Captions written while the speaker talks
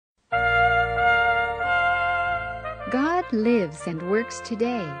God lives and works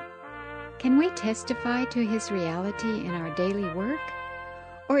today. Can we testify to His reality in our daily work?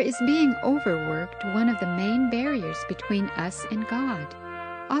 Or is being overworked one of the main barriers between us and God,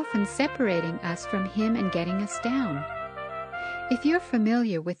 often separating us from Him and getting us down? If you're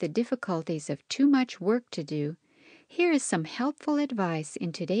familiar with the difficulties of too much work to do, here is some helpful advice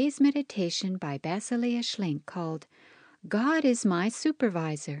in today's meditation by Basilea Schlink called, God is My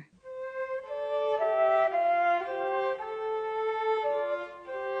Supervisor.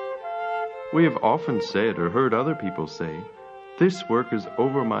 We have often said or heard other people say, "This work is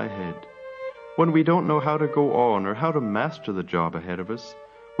over my head." When we don't know how to go on or how to master the job ahead of us,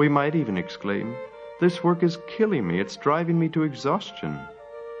 we might even exclaim, "This work is killing me, it's driving me to exhaustion."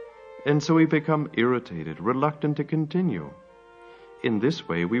 And so we become irritated, reluctant to continue. In this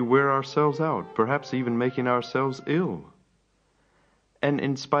way, we wear ourselves out, perhaps even making ourselves ill. And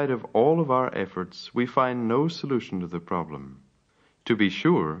in spite of all of our efforts, we find no solution to the problem. To be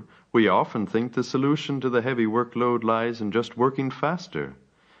sure, we often think the solution to the heavy workload lies in just working faster.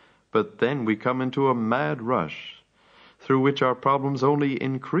 But then we come into a mad rush, through which our problems only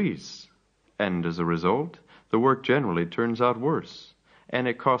increase. And as a result, the work generally turns out worse, and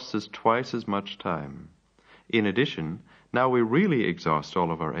it costs us twice as much time. In addition, now we really exhaust all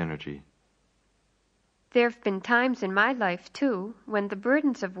of our energy. There have been times in my life, too, when the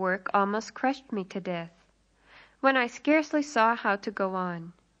burdens of work almost crushed me to death, when I scarcely saw how to go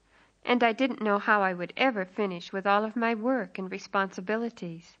on, and I didn't know how I would ever finish with all of my work and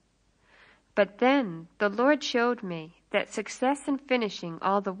responsibilities. But then the Lord showed me that success in finishing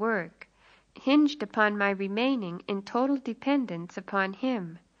all the work hinged upon my remaining in total dependence upon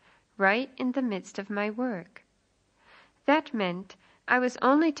Him, right in the midst of my work. That meant I was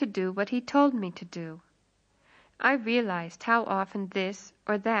only to do what He told me to do. I realized how often this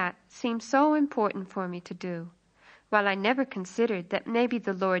or that seemed so important for me to do, while I never considered that maybe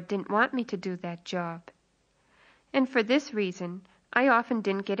the Lord didn't want me to do that job. And for this reason, I often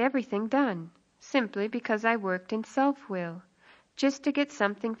didn't get everything done, simply because I worked in self-will, just to get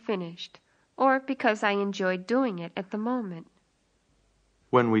something finished, or because I enjoyed doing it at the moment.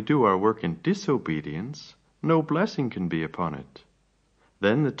 When we do our work in disobedience, no blessing can be upon it.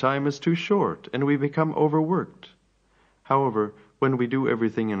 Then the time is too short, and we become overworked. However, when we do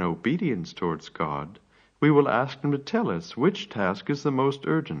everything in obedience towards God, we will ask Him to tell us which task is the most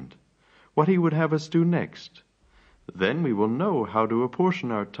urgent, what He would have us do next. Then we will know how to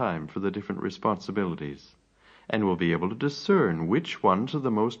apportion our time for the different responsibilities, and will be able to discern which ones are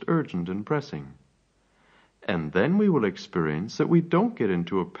the most urgent and pressing. And then we will experience that we don't get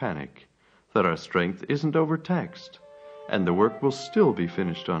into a panic, that our strength isn't overtaxed, and the work will still be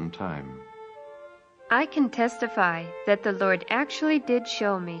finished on time. I can testify that the Lord actually did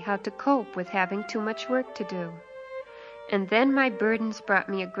show me how to cope with having too much work to do. And then my burdens brought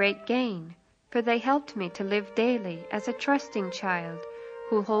me a great gain, for they helped me to live daily as a trusting child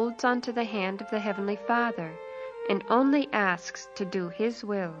who holds onto the hand of the Heavenly Father and only asks to do His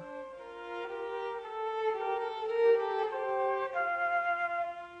will.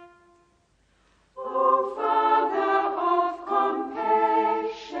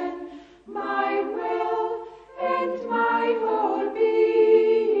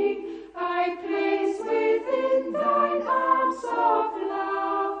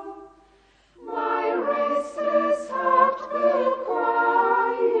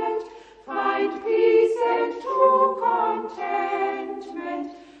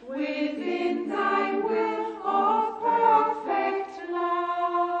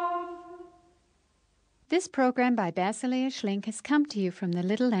 This program by Basilea Schlink has come to you from the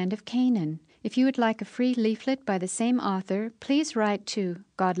little land of Canaan. If you would like a free leaflet by the same author, please write to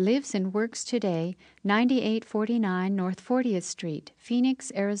God Lives and Works Today, 9849 North 40th Street,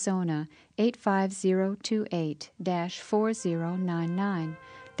 Phoenix, Arizona, 85028-4099.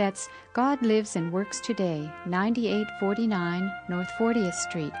 That's God Lives and Works Today, 9849 North 40th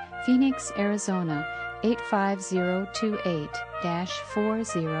Street, Phoenix, Arizona,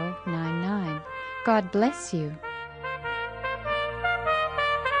 85028-4099. God bless you.